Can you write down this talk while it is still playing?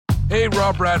Hey,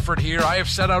 Rob Bradford here. I have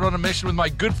set out on a mission with my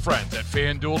good friends at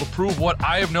FanDuel to prove what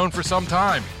I have known for some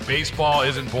time. Baseball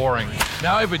isn't boring.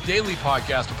 Now I have a daily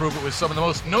podcast to prove it with some of the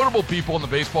most notable people in the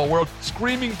baseball world,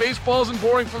 screaming baseball isn't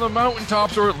boring from the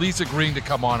mountaintops, or at least agreeing to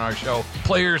come on our show.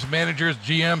 Players, managers,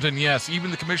 GMs, and yes, even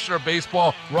the commissioner of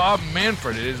baseball, Rob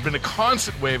Manfred. It has been a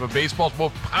constant wave of baseball's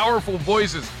most powerful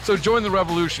voices. So join the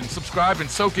revolution. Subscribe and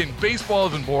soak in Baseball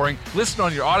Isn't Boring. Listen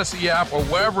on your Odyssey app or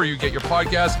wherever you get your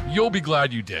podcasts. You'll be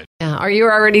glad you did. Are you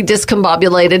already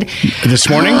discombobulated? This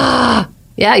morning?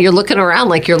 Yeah, you're looking around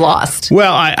like you're lost.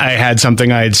 Well, I had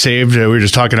something I had saved. We were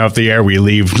just talking off the air. We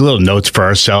leave little notes for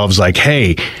ourselves like,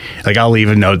 hey, like I'll leave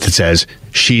a note that says,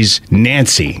 she's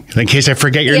Nancy, in case I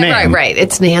forget your name. Right.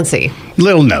 It's Nancy.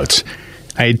 Little notes.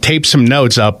 I had taped some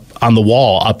notes up on the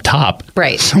wall up top.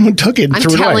 Right. Someone took it and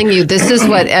threw it away. I'm telling you, this is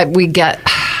what we get.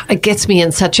 It gets me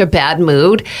in such a bad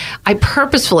mood. I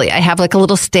have like a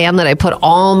little stand that I put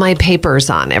all my papers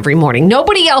on every morning.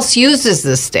 Nobody else uses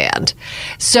this stand.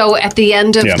 So at the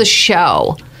end of the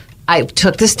show, I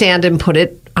took the stand and put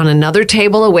it on another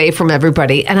table away from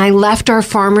everybody. And I left our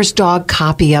farmer's dog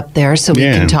copy up there so we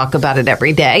can talk about it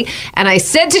every day. And I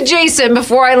said to Jason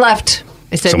before I left,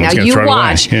 I said, now you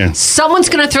watch. Someone's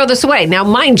going to throw this away. Now,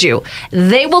 mind you,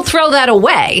 they will throw that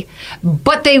away,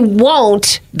 but they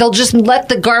won't. They'll just let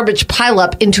the garbage pile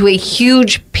up into a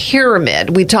huge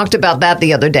pyramid. We talked about that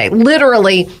the other day.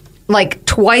 Literally, like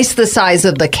twice the size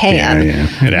of the can. Yeah,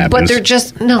 it happens. But they're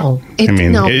just,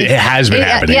 it has been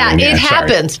happening. It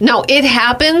happens. No, it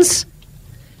happens.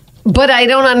 But I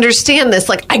don't understand this.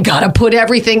 Like, I got to put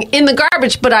everything in the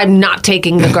garbage, but I'm not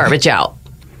taking the garbage out.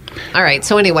 All right.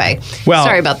 So anyway,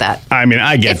 sorry about that. I mean,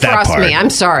 I get that part. It frosts me. I'm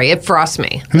sorry. It frosts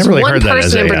me. I never really heard that. One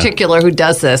person in particular who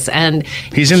does this, and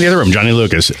he's in the other room. Johnny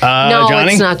Lucas. No,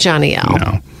 Johnny? It's not Johnny L.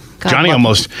 No.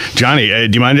 Johnny,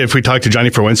 do you mind if we talk to Johnny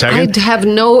for 1 second? I have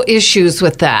no issues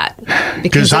with that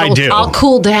because I do. I'll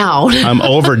cool down. I'm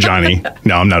over Johnny.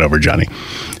 No, I'm not over Johnny.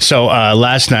 So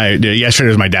yesterday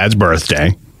was my dad's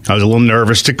birthday. I was a little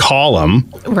nervous to call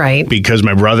him. Right. Because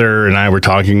my brother and I were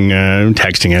talking,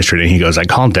 texting yesterday. He goes, I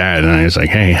called Dad. And I was like,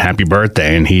 hey, happy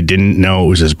birthday. And he didn't know it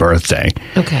was his birthday.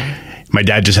 Okay. My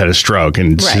dad just had a stroke.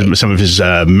 And some of his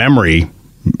memory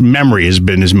has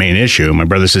been his main issue. My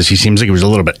brother says he seems like he was a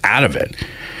little bit out of it.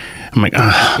 I'm like,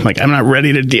 I'm not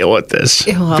ready to deal with this.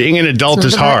 Well, being an adult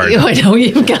is hard. I know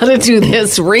you've got to do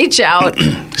this. Reach out.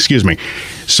 Excuse me.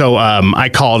 So I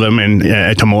called him and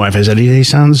I told my wife, I said, he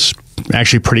sounds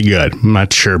actually pretty good. I'm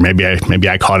not sure. Maybe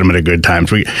I caught him at a good time.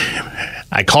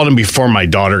 I called him before my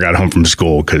daughter got home from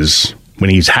school because when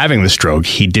he's having the stroke,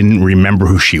 he didn't remember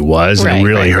who she was and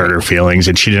really hurt her feelings,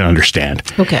 and she didn't understand.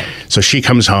 Okay. So she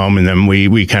comes home, and then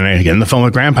we kind of get on the phone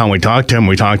with Grandpa, and we talked to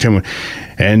him,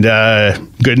 and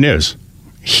good news.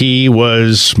 He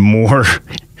was more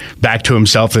back to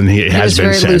himself than he has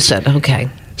been since. He was very lucid. Okay.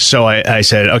 So I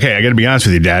said, okay, I got to be honest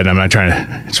with you, Dad. I'm not trying to,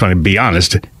 I just want to be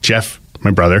honest. Jeff, my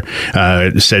brother,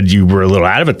 said you were a little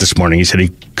out of it this morning. He said he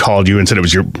called you and said it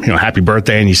was your happy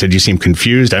birthday, and he said you seemed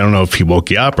confused. I don't know if he woke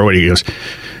you up or what. He goes,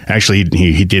 actually,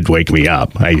 he did wake me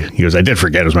up. He goes, I did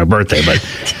forget it was my birthday, but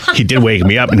he did wake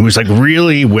me up, and he was like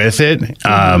really with it.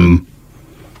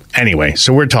 Anyway,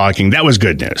 so we're talking. That was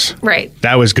good news. Right.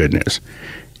 That was good news.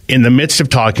 In the midst of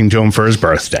talking to him for his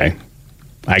birthday,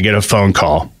 I get a phone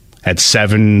call at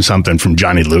 7-something from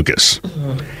Johnny Lucas.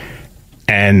 Mm-hmm.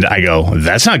 And I go,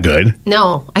 that's not good.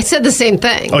 No, I said the same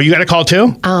thing. Oh, you got a call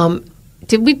too?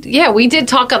 Did we? Yeah, we did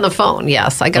talk on the phone.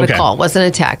 Yes, I got a call. It wasn't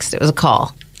a text. It was a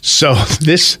call. So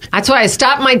that's why I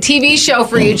stopped my TV show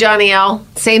for you, Johnny L.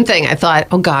 Same thing. I thought,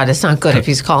 oh God, it's not good if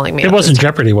he's calling me. It wasn't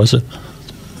Jeopardy, was it?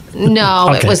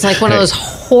 No, It was like one of those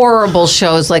horrible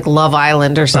shows like Love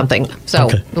Island or something. So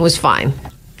it was fine.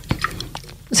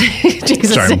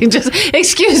 Jason, just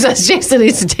excuse us. Jason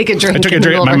needs to take a drink. I took a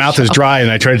drink. My mouth is dry,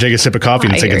 and I tried to take a sip of coffee,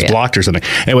 and it's like it's blocked or something.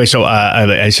 Anyway, so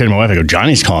I said to my wife, I go,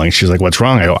 Johnny's calling. She's like, what's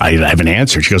wrong? I go, I haven't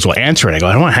answered. She goes, well, answer it. I go,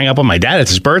 I don't want to hang up on my dad. It's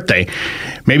his birthday.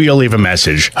 Maybe you'll leave a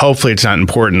message. Hopefully it's not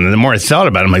important. And the more I thought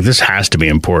about it, I'm like, this has to be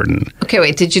important. Okay,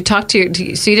 wait. Did you talk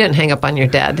to so you didn't hang up on your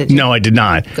dad, did you? No, I did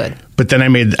not. Good. But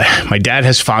then my dad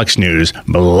has Fox News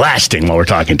blasting while we're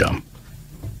talking to him.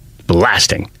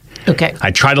 Blasting. Okay. I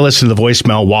try to listen to the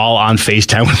voicemail while on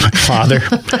FaceTime with my father.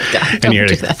 God, and you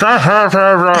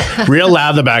hear real loud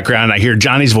in the background. I hear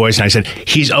Johnny's voice, and I said,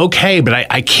 he's okay, but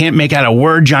I can't make out a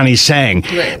word Johnny's saying.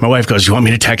 Right. My wife goes, you want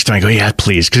me to text him? I go, yeah,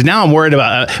 please. Because now I'm worried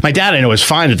about my dad. I know is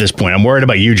fine at this point. I'm worried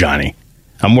about you, Johnny.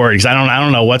 I'm worried because I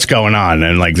don't know what's going on,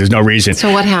 and like there's no reason.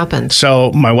 So what happened?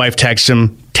 So my wife texts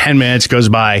him. 10 minutes goes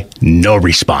by, no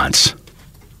response.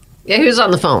 Yeah, he was on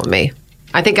the phone with me.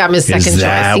 I think I'm his second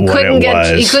choice.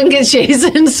 He couldn't get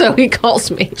Jason, so he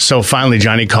calls me. So finally,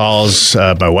 Johnny calls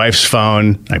my wife's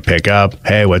phone. I pick up.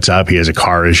 Hey, what's up? He has a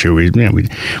car issue.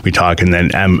 We talk, and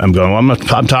then I'm going. Well,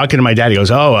 I'm talking to my dad. He goes,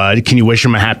 can you wish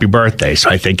him a happy birthday? So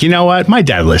I think, you know what? My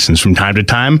dad listens from time to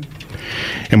time,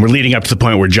 and we're leading up to the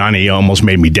point where Johnny almost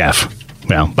made me deaf.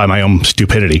 Well, by my own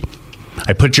stupidity.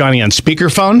 I put Johnny on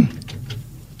speakerphone,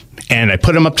 and I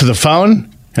put him up to the phone.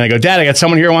 And I go, Dad, I got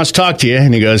someone here who wants to talk to you.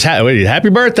 And he goes, happy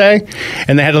birthday.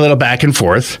 And they had a little back and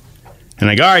forth. And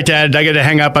I go, all right, Dad, I got to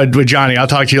hang up with Johnny. I'll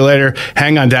talk to you later.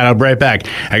 Hang on, Dad, I'll be right back.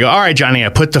 I go, all right, Johnny. I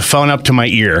put the phone up to my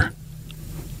ear.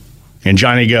 And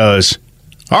Johnny goes,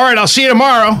 all right, I'll see you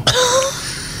tomorrow.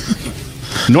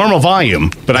 Normal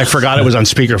volume, but I forgot it was on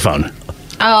speakerphone.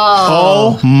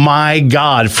 Oh my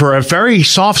God. For a very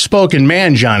soft-spoken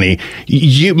man, Johnny,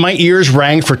 my ears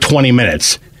rang for 20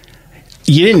 minutes.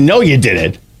 You didn't know you did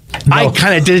it. No. I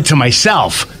kind of did it to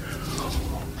myself.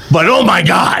 But oh my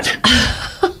God.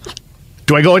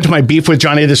 Do I go into my beef with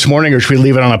Johnny this morning, or should we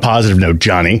leave it on a positive note,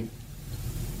 Johnny?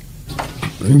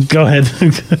 Go ahead.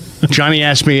 Johnny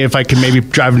asked me if I could maybe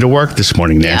drive him to work this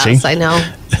morning, Nancy. Yes, I know.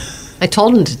 I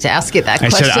told him to ask you that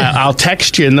question. I said, I'll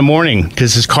text you in the morning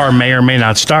because his car may or may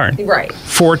not start. Right.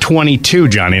 4:22,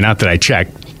 Johnny, not that I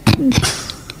checked.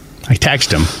 I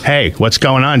text him, hey, what's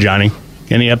going on, Johnny?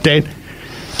 Any update?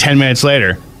 10 minutes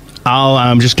later,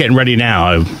 I'm just getting ready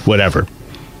now, whatever.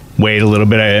 Wait a little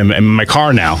bit. I'm in my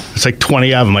car now. It's like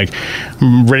 20 of them. Like,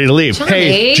 I'm ready to leave. Johnny.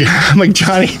 Hey, I'm like,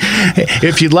 Johnny,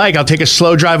 if you'd like, I'll take a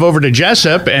slow drive over to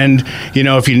Jessup. And,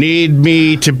 if you need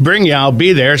me to bring you, I'll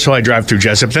be there. So I drive through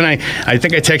Jessup. Then I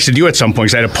think I texted you at some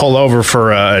point because I had to pull over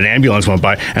for an ambulance went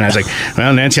by. And I was like,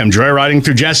 well, Nancy, I'm joyriding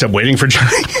through Jessup waiting for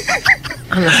Johnny.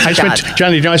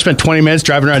 Johnny, I spent 20 minutes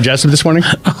driving around Jessup this morning?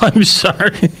 I'm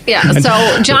sorry. Yeah,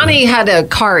 so Johnny had a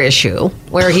car issue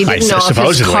where he didn't know if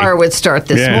his car would start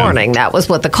this morning. That was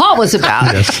what the call was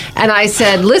about. Yes. And I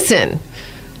said, listen,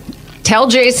 tell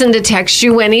Jason to text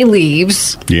you when he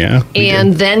leaves. Yeah.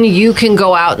 And then you can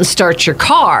go out and start your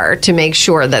car to make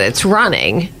sure that it's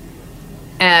running.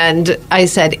 And I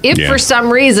said, if for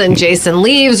some reason Jason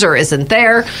leaves or isn't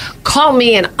there, call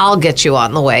me and I'll get you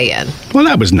on the way in. Well,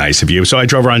 that was nice of you. So I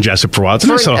drove around Jessup for a while.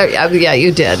 Yeah,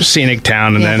 you did. Scenic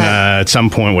town. And then at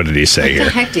some point, what did he say here? What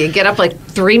the heck? Do you get up like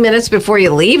 3 minutes before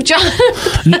you leave, John?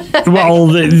 Well,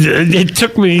 it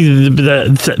took me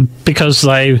because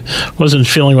I wasn't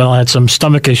feeling well. I had some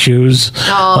stomach issues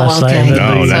last night.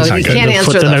 No, that's not good. Can't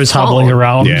answer the phone. I was hobbling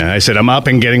around. Yeah, I said, I'm up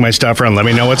and getting my stuff around. Let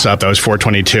me know what's up. That was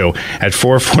 4:22. At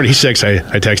 4:46,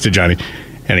 I texted Johnny.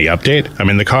 Any update? I'm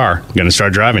in the car. I'm going to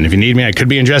start driving. If you need me, I could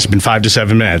be in Jessup in 5 to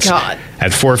 7 minutes. God.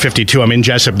 At 4:52, I'm in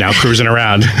Jessup now, cruising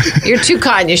around. You're too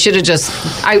kind. You should have just...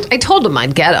 I told him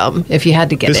I'd get him if you had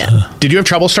to get in. Did you have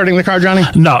trouble starting the car, Johnny?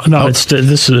 No. It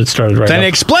started right Then up.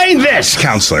 explain this,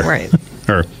 counselor. Right.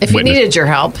 Or if you needed your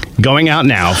help. Going out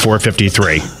now,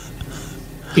 4:53.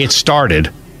 It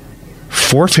started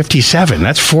 4:57.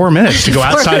 That's 4 minutes to go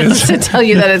outside. 4 minutes to tell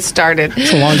you that it started.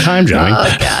 It's a long time, Johnny.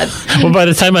 Oh, God. Well, by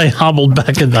the time I hobbled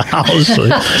back in the house.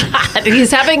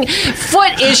 He's having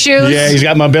foot issues. Yeah, he's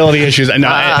got mobility issues. No,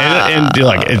 and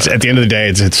look, it's at the end of the day,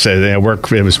 it's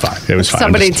work. It was fine. It was fine.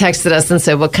 Somebody texted us and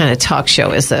said, what kind of talk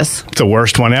show is this? It's the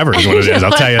worst one ever is what it is.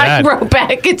 I'll tell you that. I wrote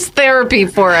back, it's therapy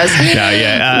for us.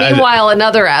 Meanwhile,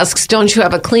 another asks, don't you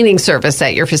have a cleaning service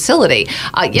at your facility?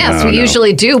 Yes, we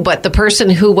usually do, but the person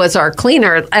who was our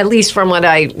cleaner, at least from what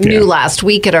I knew last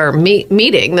week at our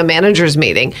meeting, the manager's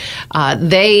meeting,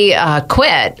 they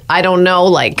quit. I don't know,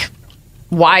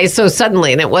 why so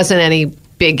suddenly, and it wasn't any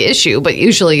big issue, but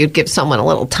usually you'd give someone a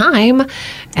little time,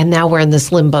 and now we're in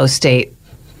this limbo state.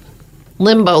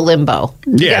 Limbo.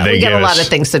 Yeah, we got a lot of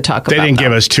things to talk about. They didn't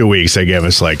give us 2 weeks. They gave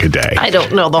us a day. I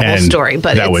don't know the whole story,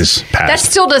 but that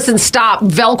still doesn't stop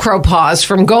Velcro Paws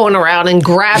from going around and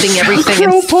grabbing everything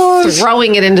and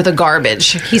throwing it into the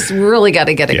garbage. He's really got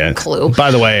to get a clue.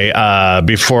 By the way,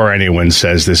 before anyone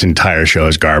says this entire show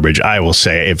is garbage, I will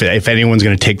say if anyone's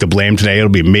going to take the blame today, it'll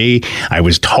be me. I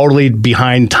was totally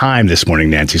behind time this morning,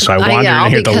 Nancy, so I wandered in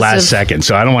here at the last second.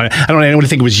 So I don't want anyone to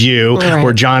think it was you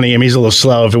or Johnny. I mean, he's a little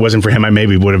slow. If it wasn't for him, I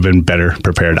maybe would have been better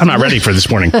prepared. I'm not ready for this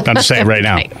morning. I'm just saying right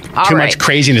now. Too much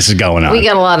craziness is going on. We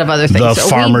got a lot of other things. The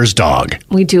farmer's dog.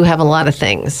 We do have a lot of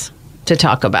things to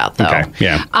talk about, though. Okay,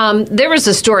 yeah. There was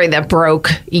a story that broke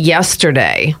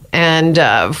yesterday, and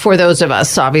for those of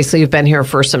us, obviously, who've been here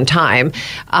for some time,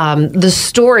 the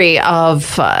story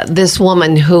of this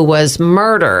woman who was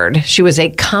murdered. She was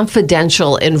a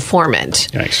confidential informant.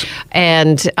 Nice.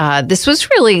 And this was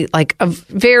really a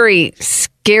very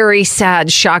scary,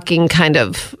 sad, shocking kind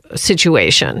of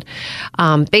situation.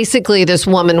 Basically, this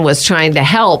woman was trying to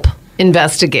help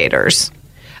investigators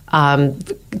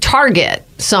target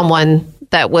someone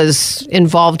that was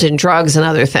involved in drugs and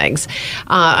other things.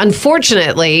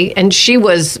 Unfortunately, and she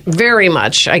was very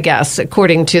much, I guess,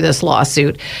 according to this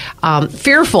lawsuit,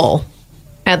 fearful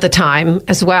at the time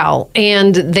as well.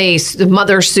 And the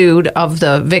mother sued of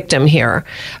the victim here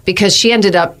because she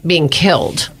ended up being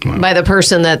killed by the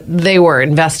person that they were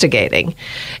investigating.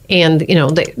 And,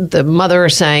 the mother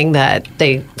is saying that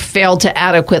they failed to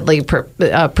adequately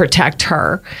protect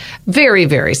her. Very,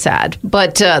 very sad.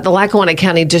 But the Lackawanna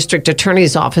County District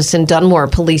Attorney's Office and Dunmore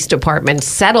Police Department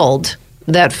settled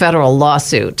that federal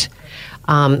lawsuit.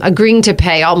 Agreeing to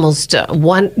pay almost it's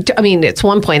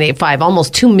 $1.85,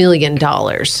 almost $2 million.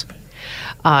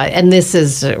 And this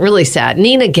is really sad.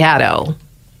 Nina Gatto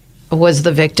was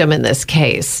the victim in this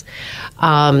case.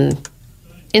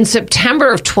 In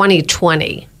September of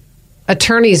 2020,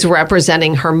 attorneys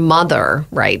representing her mother,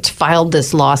 filed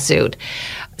this lawsuit,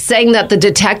 saying that the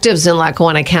detectives in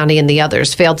Lackawanna County and the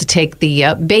others failed to take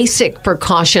the basic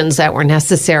precautions that were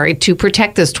necessary to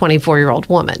protect this 24-year-old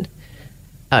woman.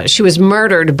 She was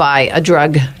murdered by a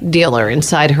drug dealer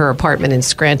inside her apartment in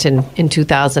Scranton in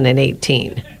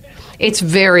 2018. It's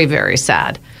very, very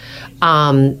sad.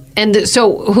 And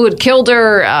so who had killed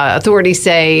her, authorities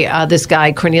say this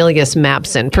guy, Cornelius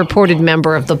Mapson, purported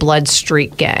member of the Blood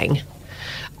Street Gang.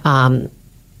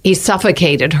 He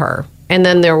suffocated her. And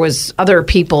then there was other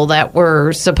people that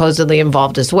were supposedly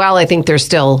involved as well. I think there's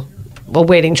still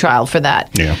awaiting trial for that.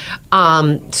 Yeah.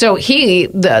 So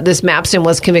this Mapson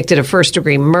was convicted of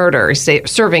first-degree murder,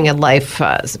 serving a life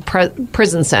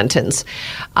prison sentence.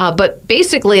 But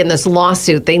basically in this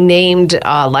lawsuit, they named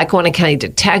Lackawanna County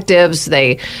detectives.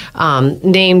 They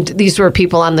named, these were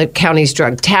people on the county's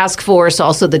drug task force,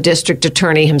 also the district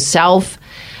attorney himself.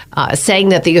 Saying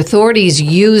that the authorities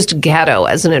used Gatto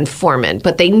as an informant,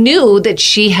 but they knew that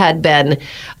she had been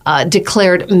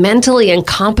declared mentally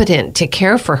incompetent to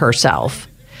care for herself.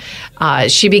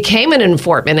 She became an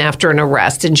informant after an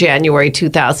arrest in January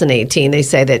 2018. They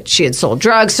say that she had sold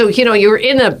drugs. So, you're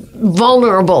in a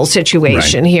vulnerable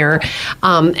situation here.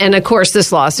 And, of course,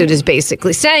 this lawsuit is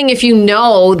basically saying if you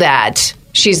know that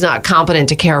she's not competent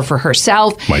to care for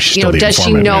herself, does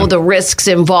she know the risks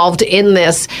involved in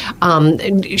this?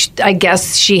 I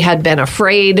guess she had been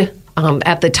afraid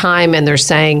at the time, and they're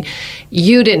saying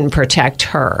you didn't protect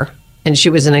her, and she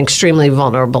was in an extremely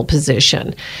vulnerable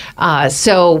position.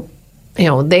 So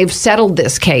they've settled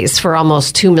this case for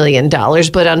almost $2 million,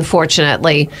 but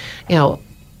unfortunately,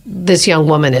 this young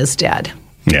woman is dead.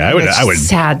 Yeah, I would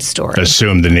sad story.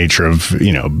 Assume the nature of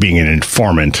being an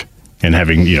informant and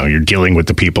having you're dealing with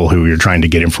the people who you're trying to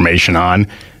get information on.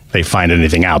 They find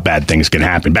anything out, bad things can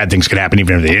happen. Bad things can happen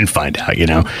even if they didn't find out.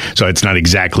 So it's not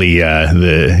exactly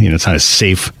it's not a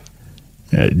safe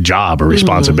job or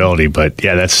responsibility. But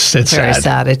yeah, that's very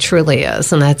sad. It truly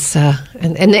is, and that's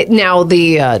now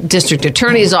the district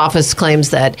attorney's office claims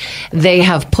that they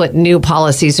have put new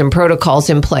policies and protocols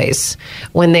in place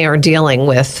when they are dealing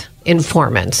with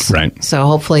informants. Right. So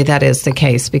hopefully that is the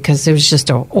case, because it was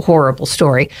just a horrible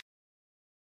story.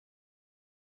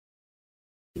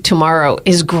 Tomorrow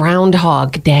is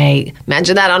Groundhog Day.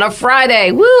 Imagine that on a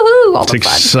Friday. Woohoo! It's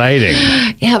exciting.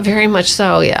 Yeah, very much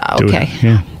so. Yeah, okay.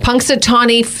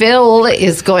 Punxsutawney Phil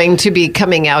is going to be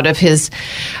coming out of his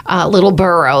little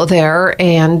burrow there,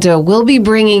 and we'll be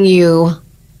bringing you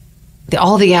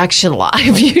all the action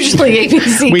live. Usually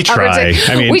ABC we covers try.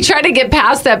 it. We try to get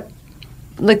past that.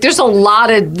 Like, there's a lot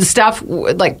of stuff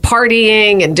like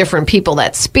partying and different people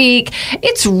that speak.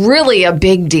 It's really a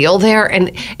big deal there.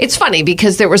 And it's funny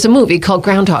because there was a movie called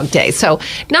Groundhog Day. So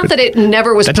not that it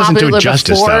never was popular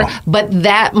before, but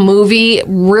that movie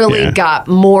really got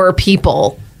more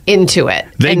people into it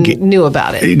and knew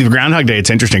about it. The Groundhog Day,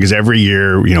 it's interesting because every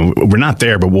year, we're not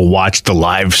there, but we'll watch the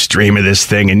live stream of this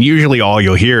thing. And usually all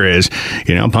you'll hear is,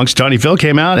 Punxsutawney Phil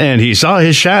came out and he saw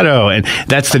his shadow. And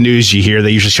that's the news you hear.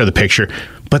 They usually show the picture.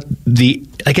 But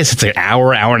I guess it's an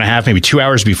hour and a half, maybe 2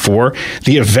 hours before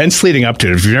the events leading up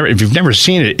to it. If you've never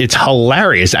seen it, it's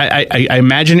hilarious. I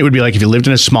imagine it would be like if you lived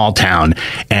in a small town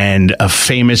and a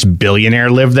famous billionaire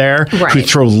lived there who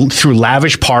threw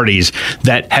lavish parties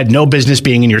that had no business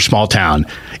being in your small town.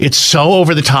 It's so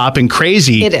over the top and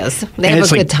crazy. It is. They have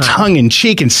a good time. Tongue in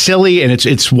cheek and silly, and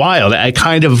it's wild. I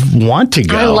kind of want to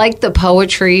go. I like the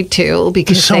poetry too,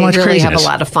 because they really have a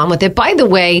lot of fun with it. By the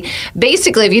way,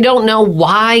 basically, if you don't know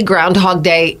why Groundhog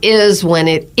Day is when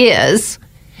it is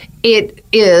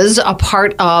a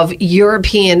part of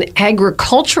European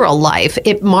agricultural life.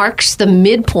 It marks the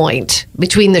midpoint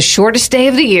between the shortest day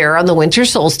of the year on the winter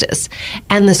solstice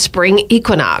and the spring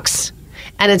equinox.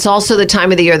 And it's also the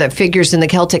time of the year that figures in the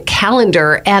Celtic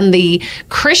calendar and the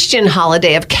Christian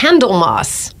holiday of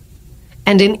Candlemas.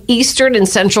 And in eastern and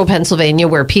central Pennsylvania,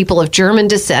 where people of German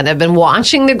descent have been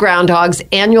watching the groundhog's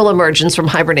annual emergence from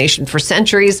hibernation for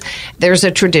centuries, there's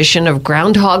a tradition of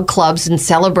groundhog clubs and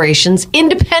celebrations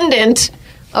independent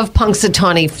of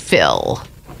Punxsutawney Phil.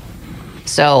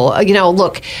 So,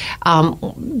 look,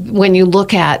 when you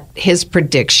look at his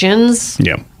predictions,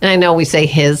 and I know we say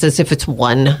his as if it's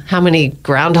one. How many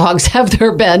groundhogs have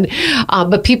there been?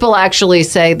 But people actually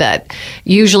say that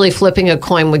usually flipping a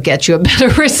coin would get you a better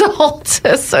result.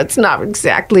 So it's not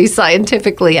exactly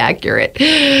scientifically accurate.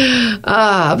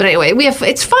 But anyway,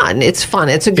 it's fun. It's fun.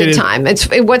 It's a good time.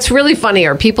 What's really funny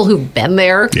are people who've been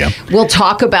there will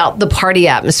talk about the party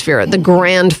atmosphere, the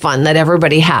grand fun that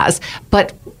everybody has.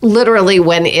 But literally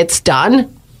when it's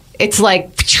done, it's like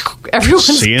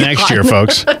everyone's see you next year,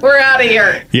 folks. We're out of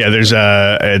here. Yeah,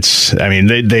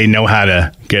 they know how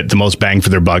to get the most bang for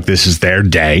their buck. This is their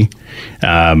day.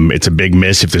 It's a big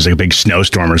miss if there's a big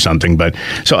snowstorm or something. But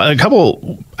so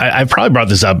I've probably brought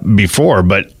this up before,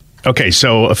 but okay,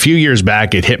 so a few years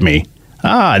back it hit me.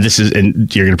 This is,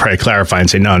 and you're going to probably clarify and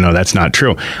say, no, that's not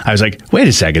true. I was like, wait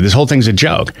a second, this whole thing's a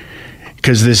joke.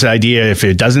 Because this idea, if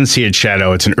it doesn't see its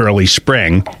shadow, it's an early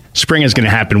spring. Spring is going to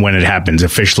happen when it happens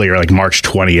officially, or like March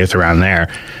 20th, around there.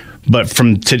 But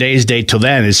from today's date till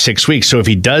then is 6 weeks. So if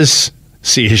he does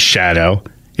see his shadow,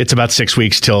 it's about 6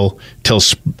 weeks till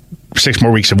 6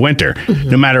 more weeks of winter. Mm-hmm.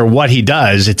 No matter what he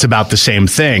does, it's about the same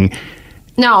thing.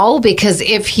 No, because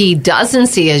if he doesn't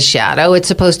see his shadow, it's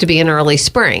supposed to be in early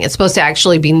spring. It's supposed to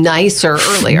actually be nicer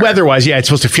earlier. Weather-wise, yeah, it's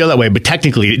supposed to feel that way, but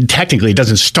technically it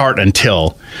doesn't start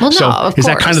until. Well, so no, of is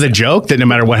course. That kind of the joke that no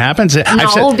matter what happens?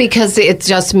 No, because it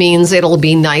just means it'll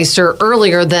be nicer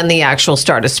earlier than the actual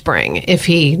start of spring if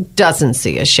he doesn't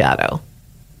see a shadow.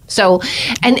 So,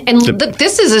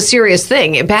 this is a serious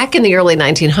thing. Back in the early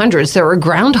 1900s, there were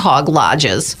groundhog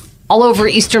lodges all over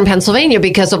eastern Pennsylvania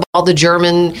because of all the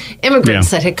German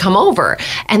immigrants that had come over.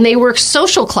 And they were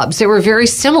social clubs. They were very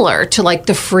similar to like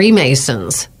the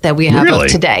Freemasons that we have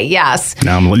today. Yes.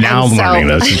 Now I'm learning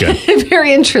those. Good.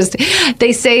 Very interesting.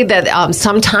 They say that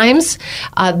sometimes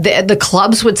the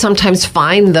clubs would sometimes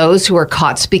find those who were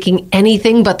caught speaking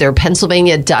anything but their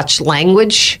Pennsylvania Dutch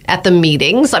language at the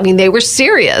meetings. I mean, they were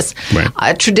serious.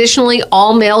 Right. Traditionally,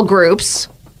 all male groups.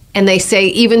 And they say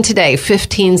even today,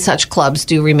 15 such clubs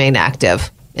do remain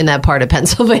active in that part of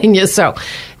Pennsylvania. So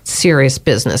serious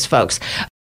business, folks.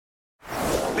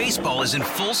 Baseball is in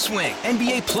full swing.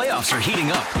 NBA playoffs are heating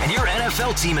up, and your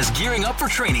NFL team is gearing up for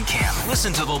training camp.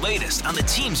 Listen to the latest on the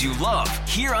teams you love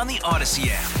here on the Odyssey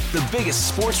app. The biggest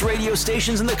sports radio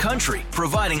stations in the country,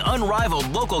 providing unrivaled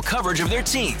local coverage of their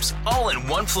teams, all in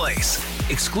one place.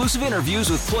 Exclusive interviews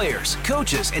with players,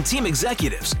 coaches, and team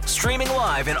executives, streaming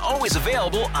live and always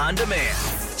available on demand.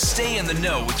 Stay in the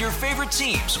know with your favorite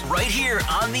teams right here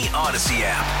on the Odyssey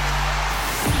app.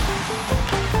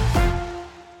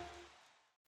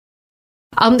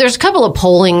 There's a couple of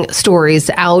polling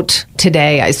stories out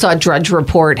today. I saw Drudge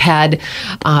Report had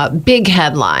a big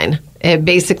headline.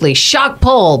 Basically, shock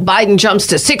poll, Biden jumps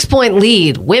to 6-point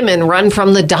lead. Women run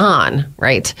from the dawn,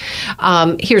 right?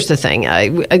 Here's the thing.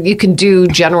 You can do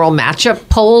general matchup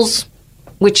polls,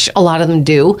 which a lot of them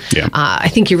do. Yeah. I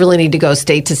think you really need to go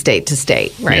state to state to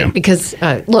state, right? Yeah. Because,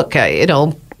 look,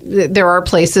 there are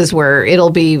places where it'll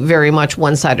be very much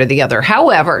one side or the other.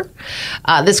 However,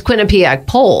 this Quinnipiac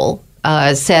poll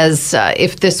says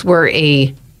if this were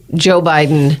a Joe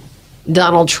Biden,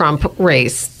 Donald Trump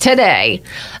race today,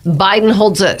 Biden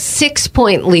holds a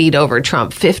 6-point lead over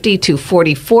Trump, 50 to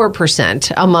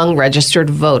 44% among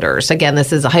registered voters. Again,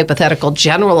 this is a hypothetical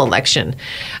general election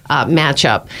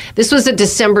matchup. This was a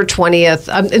December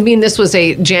 20th. This was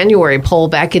a January poll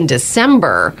back in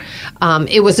December.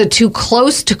 It was a too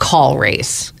close to call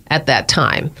race at that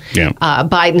time. Yeah.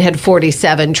 Biden had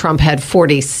 47, Trump had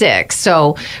 46.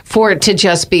 So for it to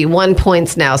just be 1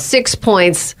 point now, 6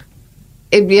 points,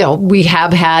 we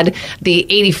have had the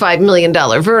 $85 million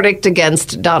verdict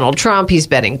against Donald Trump. He's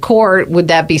been in court. Would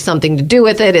that be something to do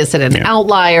with it? Is it an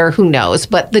outlier? Who knows?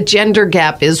 But the gender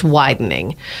gap is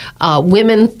widening.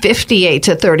 Women, 58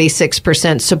 to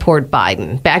 36% support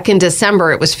Biden. Back in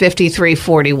December, it was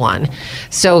 53-41.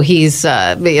 So he's,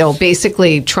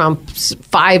 basically Trump's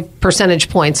 5 percentage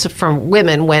points from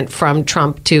women went from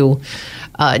Trump to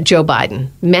Joe Biden.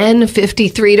 Men,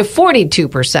 53 to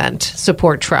 42%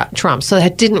 support Trump. So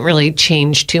that didn't really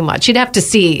change too much. You'd have to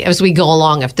see as we go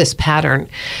along if this pattern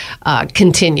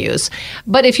continues.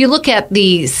 But if you look at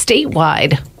the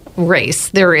statewide race,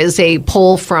 there is a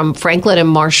poll from Franklin and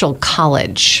Marshall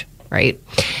College, right?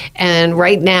 And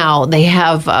right now they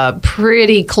have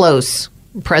pretty close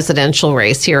presidential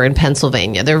race here in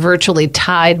Pennsylvania. They're virtually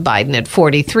tied, Biden at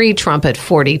 43, Trump at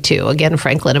 42. Again,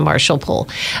 Franklin and Marshall poll.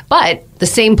 But the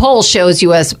same poll shows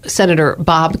U.S. Senator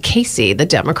Bob Casey, the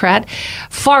Democrat,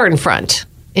 far in front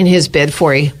in his bid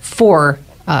for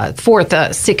a fourth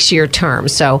 6-year term.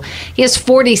 So he has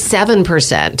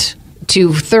 47% to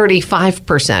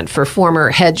 35% for former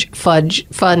hedge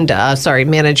fund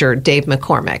manager Dave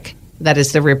McCormick. That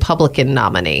is the Republican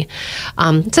nominee.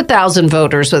 It's 1,000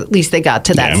 voters. At least they got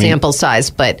to that sample size.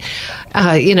 But,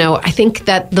 I think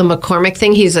that the McCormick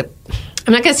thing,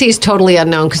 I'm not going to say he's totally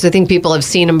unknown because I think people have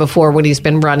seen him before when he's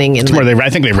been running in I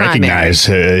think they recognize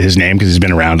his name because he's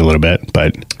been around a little bit.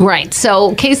 But right.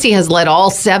 So Casey has led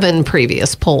all 7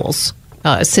 previous polls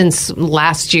since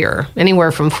last year,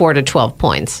 anywhere from 4 to 12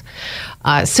 points.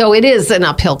 So it is an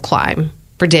uphill climb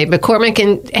for Dave McCormick,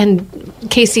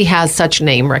 and Casey has such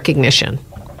name recognition.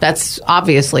 That's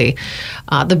obviously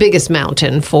the biggest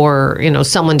mountain for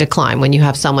someone to climb when you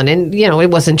have someone. And it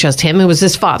wasn't just him; it was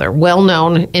his father, well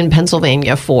known in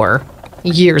Pennsylvania for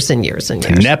years and years and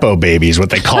years. Nepo babies, what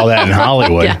they call that in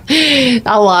Hollywood. Yeah,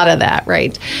 a lot of that,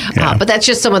 right? Yeah. But that's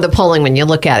just some of the polling when you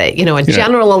look at it. A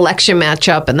general election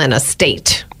matchup and then a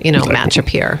state, matchup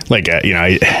here.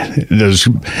 Those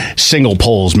single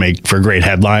polls make for great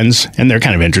headlines, and they're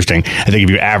kind of interesting. I think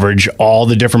if you average all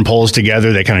the different polls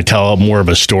together, they kind of tell more of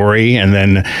a story. And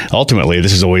then ultimately,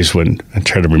 this is always when I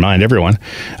try to remind everyone,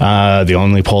 the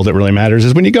only poll that really matters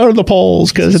is when you go to the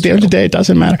polls, because at the end of the day, it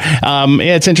doesn't matter.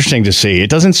 It's interesting to see. It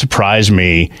doesn't surprise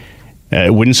me.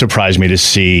 It wouldn't surprise me to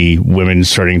see women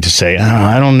starting to say,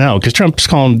 I don't know, because Trump's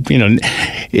calling,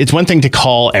 it's one thing to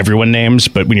call everyone names,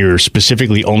 but when you're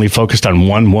specifically only focused on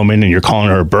one woman and you're calling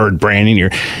her a bird brain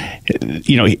and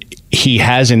he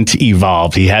hasn't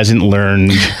evolved. He hasn't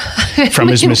learned from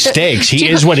his mistakes. He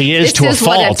is what he is to a fault. This is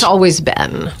what it's always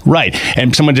been. Right.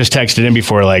 And someone just texted in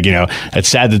before, it's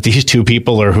sad that these two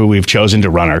people are who we've chosen to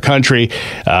run our country,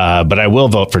 but I will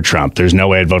vote for Trump. There's no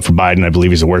way I'd vote for Biden. I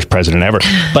believe he's the worst president ever.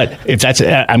 But if that's,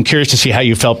 I'm curious to see how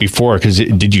you felt before, because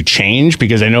did you change?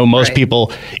 Because I know most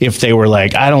people, if they were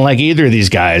like, I don't like either of these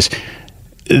guys,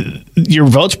 your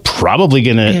vote's probably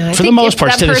going to, for the most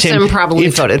part, that person probably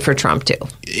voted for Trump too.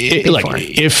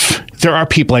 If there are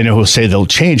people I know who say they'll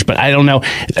change, but I don't know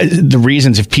the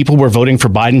reasons. If people were voting for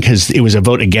Biden because it was a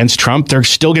vote against Trump, they're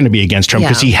still going to be against Trump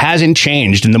because he hasn't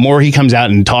changed. And the more he comes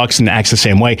out and talks and acts the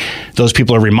same way, those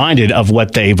people are reminded of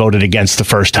what they voted against the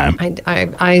first time.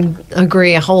 I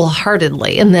agree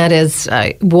wholeheartedly. And that is,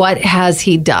 what has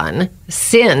he done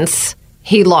since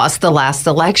he lost the last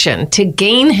election to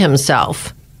gain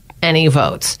himself any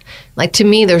votes? To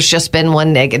me, there's just been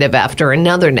one negative after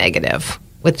another negative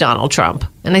with Donald Trump.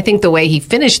 And I think the way he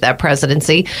finished that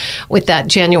presidency with that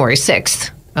January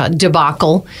 6th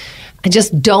debacle, I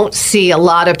just don't see a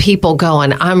lot of people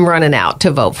going, I'm running out to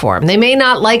vote for him. They may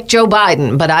not like Joe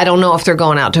Biden, but I don't know if they're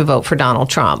going out to vote for Donald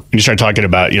Trump. You start talking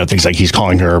about, things like he's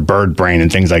calling her a bird brain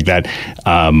and things like that.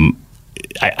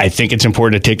 I think it's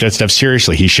important to take that stuff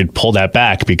seriously. He should pull that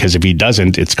back, because if he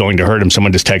doesn't, it's going to hurt him.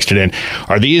 Someone just texted in,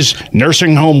 are these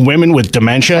nursing home women with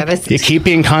dementia? You keep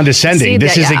being condescending.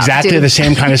 This is exactly the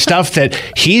same kind of stuff that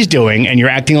he's doing, and you're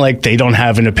acting like they don't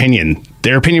have an opinion.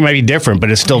 Their opinion might be different,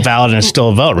 but it's still valid and it's still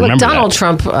a vote. Remember Donald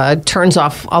Trump turns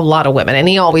off a lot of women, and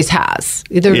he always has.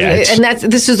 And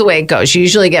this is the way it goes. You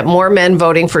usually get more men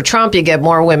voting for Trump. You get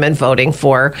more women voting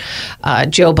for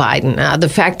Joe Biden. The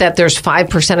fact that there's 5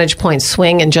 percentage point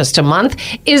swing in just a month,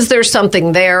 is there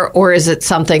something there, or is it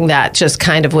something that just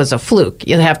kind of was a fluke?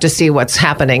 You'll have to see what's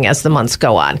happening as the months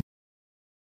go on.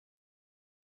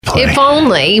 If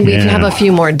only we have a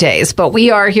few more days, but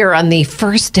we are here on the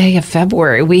first day of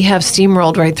February. We have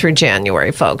steamrolled right through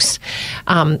January, folks.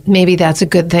 Maybe that's a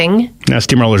good thing. No,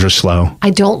 steamrollers are slow.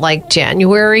 I don't like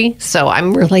January, so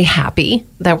I'm really happy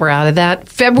that we're out of that.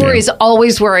 February is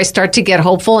always where I start to get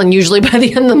hopeful, and usually by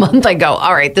the end of the month I go,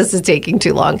 all right, this is taking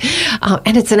too long.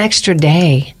 And it's an extra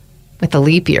day with a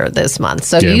leap year this month.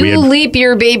 So leap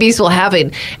year babies will have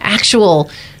an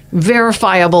actual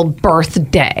verifiable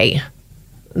birthday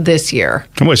this year.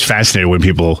 I'm always fascinated when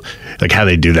people, how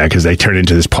they do that, because they turn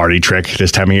into this party trick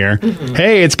this time of year. Mm-hmm.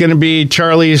 Hey, it's going to be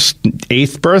Charlie's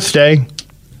 8th birthday.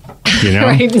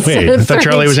 Right, wait, I thought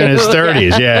Charlie was in his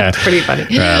 30s. Yeah. That's pretty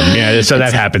funny. So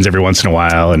that happens every once in a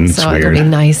while, and it's weird. It'll be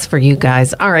nice for you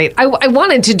guys. All right. I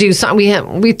wanted to do some,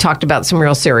 we talked about some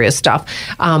real serious stuff,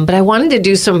 but I wanted to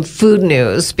do some food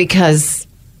news, because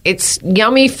it's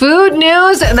yummy food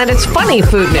news, and then it's funny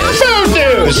food news. Food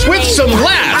news with some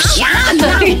laughs.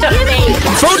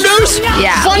 Food news?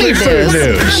 Yeah. Funny food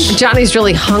news. Johnny's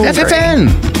really hungry.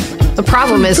 FFN. The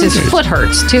problem is his foot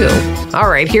hurts, too. All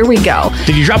right, here we go.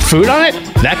 Did you drop food on it?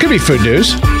 That could be food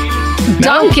news.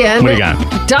 Duncan. What do you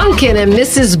got? Duncan and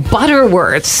Mrs.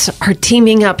 Butterworth's are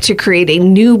teaming up to create a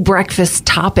new breakfast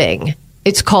topping.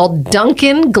 It's called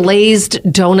Dunkin' Glazed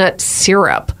Donut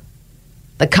Syrup.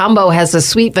 The combo has a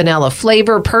sweet vanilla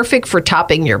flavor, perfect for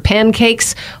topping your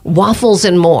pancakes, waffles,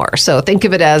 and more. So think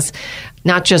of it as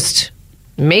not just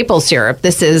maple syrup.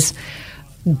 This is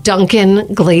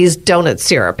Dunkin' Glazed Donut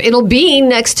Syrup. It'll be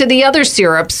next to the other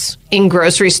syrups in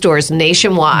grocery stores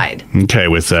nationwide. Okay,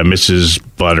 with Mrs.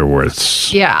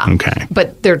 Butterworth's. Yeah. Okay.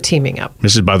 But they're teaming up.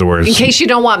 Mrs. Butterworth's. In case you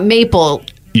don't want maple.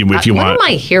 If you what want. am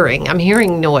I hearing? I'm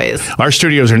hearing noise. Our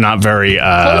studios are not very,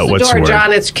 Close the what's door, the word?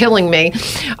 John. It's killing me.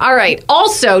 All right.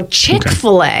 Also,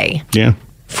 Chick-fil-A. Yeah.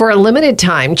 For a limited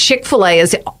time, Chick-fil-A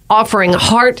is offering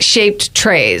heart-shaped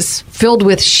trays filled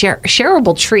with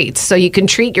shareable treats. So you can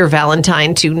treat your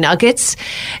Valentine to nuggets,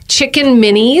 chicken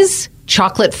minis,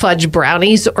 chocolate fudge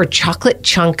brownies, or chocolate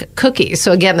chunk cookies.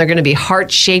 So again, they're going to be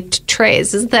heart-shaped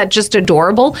trays. Isn't that just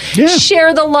adorable? Yeah.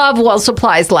 Share the love while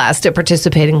supplies last at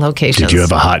participating locations. Did you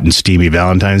have a hot and steamy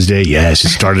Valentine's Day? Yes. It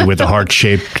started with a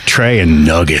heart-shaped tray and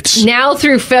nuggets. Now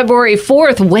through February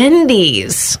 4th,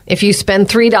 Wendy's. If you spend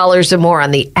 $3 or more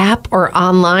on the app or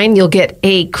online, you'll get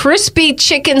a crispy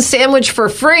chicken sandwich for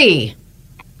free.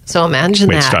 So imagine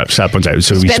that. Stop one second.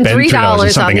 So we spend spend $3 on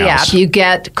something the else. app, you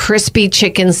get crispy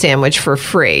chicken sandwich for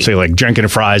free. So you're like drinking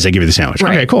fries, they give you the sandwich.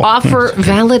 Right. Okay, cool. Offer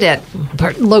valid at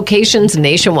locations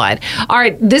nationwide. All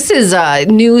right, this is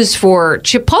news for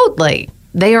Chipotle.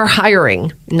 They are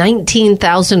hiring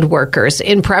 19,000 workers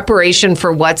in preparation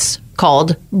for what's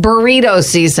called burrito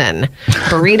season.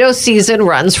 Burrito season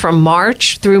runs from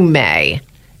March through May.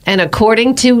 And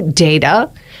according to data,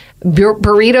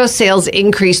 burrito sales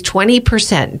increased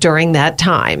 20% during that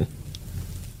time.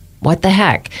 What the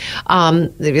heck?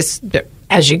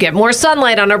 As you get more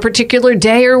sunlight on a particular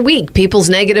day or week, people's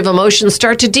negative emotions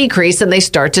start to decrease and they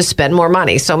start to spend more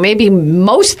money. So maybe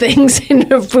most things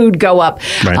in food go up.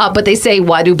 Right. But they say,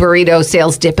 why do burrito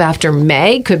sales dip after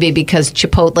May? Could be because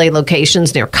Chipotle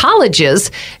locations near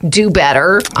colleges do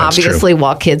better, That's obviously, true.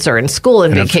 while kids are in school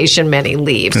and vacation, many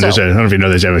leave. And I don't know if you know,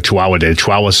 there's a Chihuahua Day.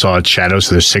 Chihuahua saw its shadow,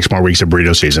 so there's 6 more weeks of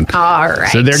burrito season. All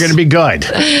right. So they're going to be good.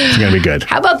 It's going to be good.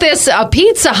 How about this? A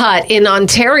Pizza Hut in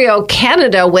Ontario,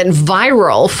 Canada went viral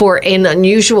for an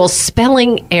unusual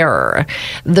spelling error.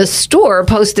 The store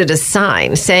posted a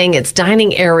sign saying its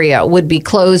dining area would be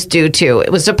closed due to,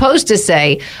 it was supposed to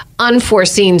say,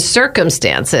 unforeseen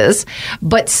circumstances,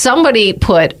 but somebody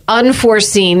put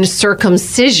unforeseen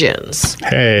circumcisions.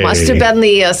 Hey. Must have been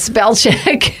the spell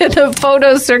check. The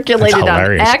photo circulated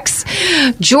on X.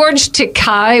 George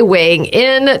Takai weighing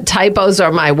in. Typos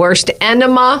are my worst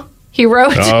enema, he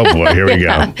wrote. Oh, boy. Here we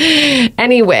go.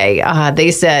 Anyway,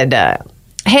 they said,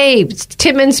 hey,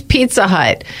 Timmons Pizza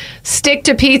Hut, stick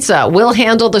to pizza. We'll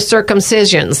handle the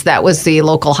circumcisions. That was the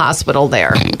local hospital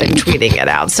there. Been tweeting it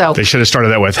out. So They should have started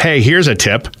that with, hey, here's a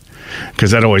tip.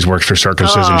 Because that always works for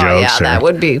circumcision jokes. Yeah, that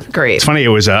would be great. It's funny, it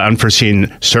was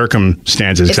unforeseen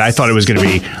circumstances. 'Cause I thought it was going to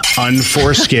be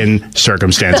unforeskin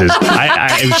circumstances.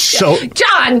 I was so...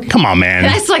 John! Come on, man.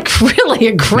 That's like really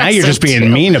aggressive. Now you're just being too.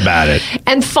 mean about it.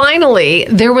 And finally,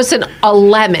 there was a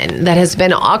lemon that has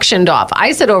been auctioned off.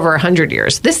 I said over 100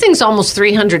 years. This thing's almost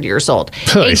 300 years old.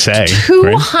 So they say.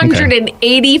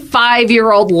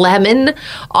 285-year-old lemon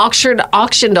auctioned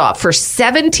off for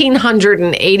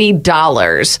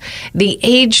 $1,780. The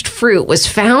aged fruit was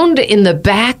found in the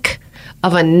back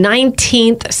of a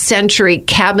 19th century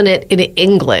cabinet in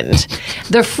England.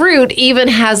 The fruit even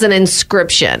has an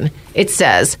inscription. It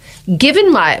says,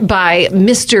 given by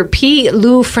Mr. P.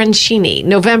 Lou Franchini,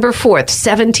 November 4th,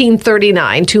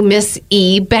 1739, to Miss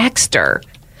E. Baxter.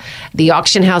 The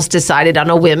auction house decided on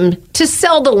a whim to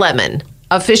sell the lemon.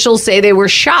 Officials say they were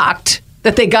shocked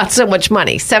that they got so much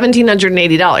money,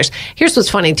 $1,780. Here's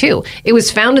what's funny, too. It was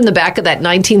found in the back of that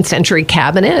 19th century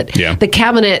cabinet. Yeah. The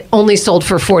cabinet only sold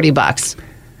for $40.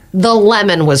 The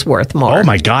lemon was worth more. Oh,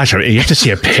 my gosh. You have to see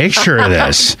a picture of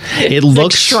this. It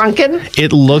looks shrunken.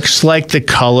 It looks like the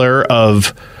color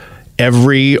of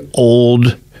every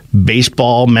old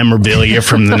baseball memorabilia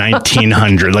from the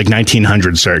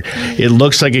 1900s, sir. It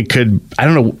looks like it could, I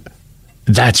don't know.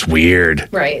 That's weird.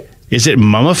 Right. Is it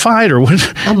mummified or what?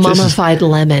 A mummified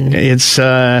lemon. It's,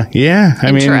 yeah.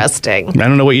 I mean, interesting. I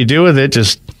don't know what you do with it.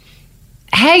 Just.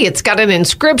 Hey, it's got an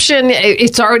inscription.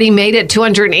 It's already made it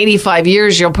 285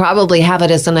 years. You'll probably have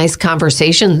it as a nice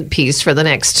conversation piece for the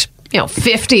next,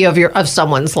 50 of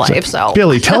someone's life. So,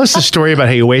 Billy, tell us the story about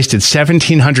how you wasted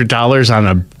 $1,700 on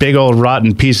a big old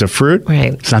rotten piece of fruit.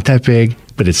 Right. It's not that big,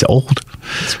 but it's old.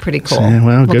 It's pretty cool.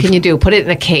 Well, what can you do? Put it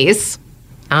in a case?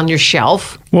 on your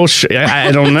shelf. Well,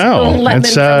 I don't know. Lemon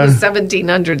from the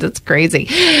 1700s. That's crazy.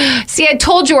 See, I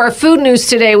told you our food news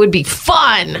today would be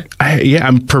fun.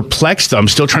 I'm perplexed, though. I'm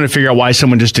still trying to figure out why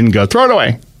someone just didn't go, throw it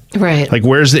away. Right. Like,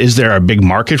 is there a big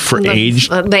market for aged?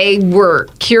 They were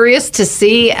curious to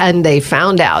see, and they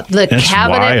found out. The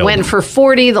cabinet went for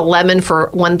 $40, the lemon for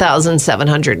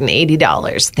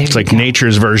 $1,780. It's like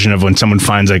nature's version of when someone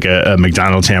finds like a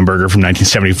McDonald's hamburger from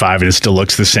 1975 and it still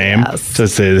looks the same. Yes. So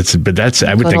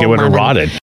I would think it would have rotted.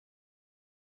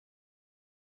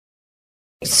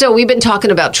 So we've been talking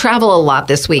about travel a lot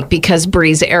this week because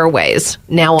Breeze Airways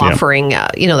now offering,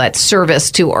 that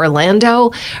service to Orlando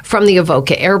from the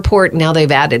Avoca Airport. Now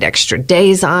they've added extra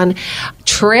days on.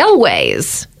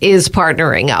 Trailways is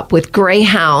partnering up with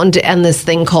Greyhound and this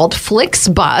thing called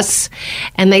FlixBus.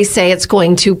 And they say it's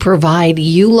going to provide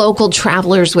you local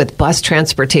travelers with bus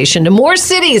transportation to more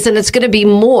cities, and it's going to be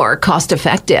more cost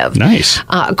effective. Nice.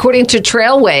 According to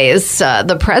Trailways,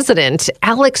 the president,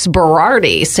 Alex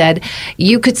Berardi, said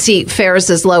you could see fares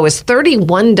as low as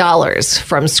 $31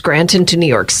 from Scranton to New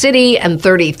York City and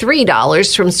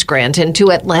 $33 from Scranton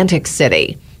to Atlantic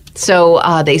City. So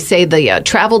they say the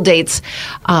travel dates,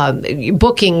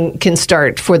 booking can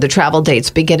start for the travel dates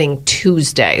beginning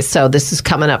Tuesday. So this is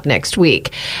coming up next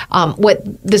week.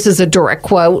 This is a direct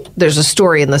quote. There's a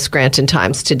story in the Scranton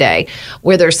Times today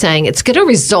where they're saying it's going to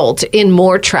result in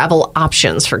more travel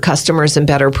options for customers and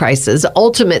better prices,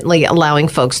 ultimately allowing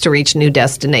folks to reach new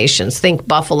destinations. Think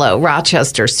Buffalo,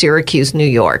 Rochester, Syracuse, New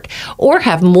York, or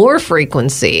have more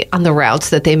frequency on the routes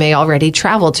that they may already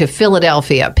travel to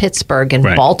Philadelphia, Pittsburgh, and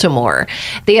Baltimore.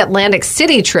 The Atlantic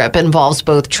City trip involves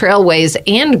both Trailways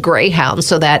and Greyhound,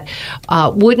 so that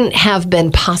wouldn't have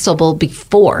been possible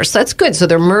before. So that's good. So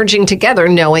they're merging together,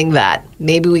 knowing that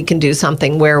maybe we can do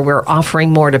something where we're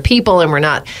offering more to people,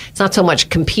 and it's not so much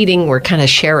competing, we're kind of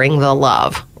sharing the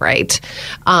love, right?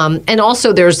 And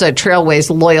also there's a Trailways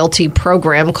loyalty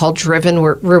program called Driven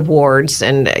Rewards,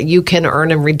 and you can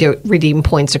earn and redeem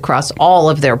points across all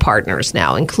of their partners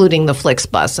now, including the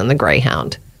FlixBus and the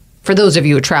Greyhound. For those of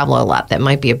you who travel a lot, that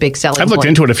might be a big selling point. I've looked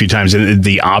into it a few times, and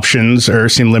the options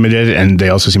seem limited, and they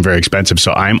also seem very expensive.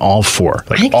 So I'm all for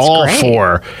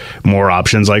for more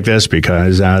options like this,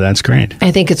 because that's great.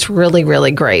 I think it's really, really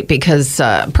great because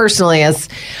personally, as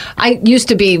I used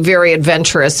to be very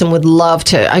adventurous and would love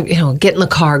to, get in the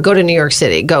car, go to New York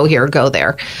City, go here, go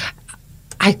there.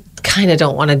 I kind of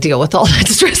don't want to deal with all that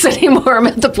stress anymore. I'm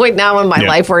at the point now in my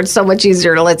life where it's so much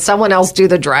easier to let someone else do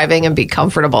the driving and be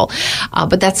comfortable.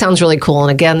 But that sounds really cool. And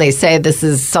again, they say this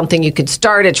is something you could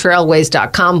start at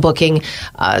trailways.com booking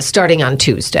starting on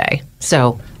Tuesday.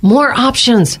 So more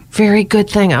options. Very good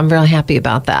thing. I'm really happy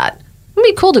about that. It'd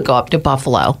be cool to go up to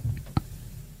Buffalo.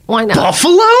 Why not?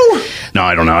 Buffalo? No,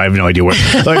 I don't know. I have no idea where.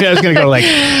 I was going to go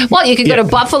Well, you could go to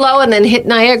Buffalo and then hit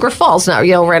Niagara Falls. Now,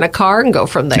 rent a car and go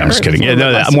from there. No, I'm just kidding.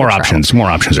 More options. More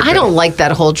options are good. I don't like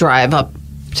that whole drive up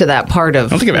to that part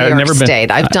of New York State.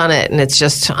 I've done it, and it's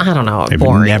just, I don't know,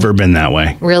 boring. I've never been that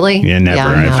way. Really? Yeah, never.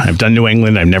 I've done New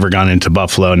England. I've never gone into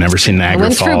Buffalo. Never seen Niagara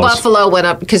Falls. I went through Buffalo, went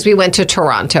up, because we went to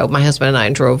Toronto. My husband and I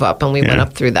drove up, and we went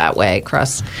up through that way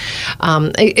across.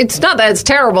 It's not that it's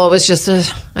terrible. It was just,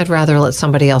 I'd rather let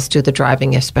somebody else do the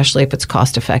driving, especially if it's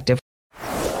cost effective.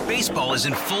 Baseball is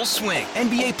in full swing.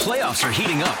 NBA playoffs are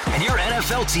heating up, and your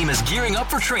NFL team is gearing up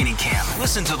for training camp.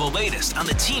 Listen to the latest on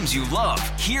the teams you love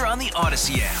here on the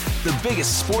Odyssey app. The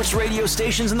biggest sports radio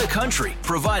stations in the country,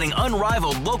 providing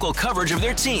unrivaled local coverage of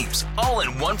their teams, all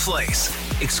in one place.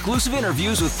 Exclusive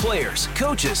interviews with players,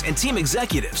 coaches, and team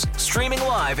executives, streaming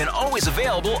live and always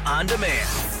available on demand.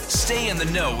 Stay in the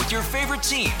know with your favorite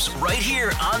teams right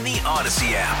here on the Odyssey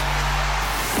app.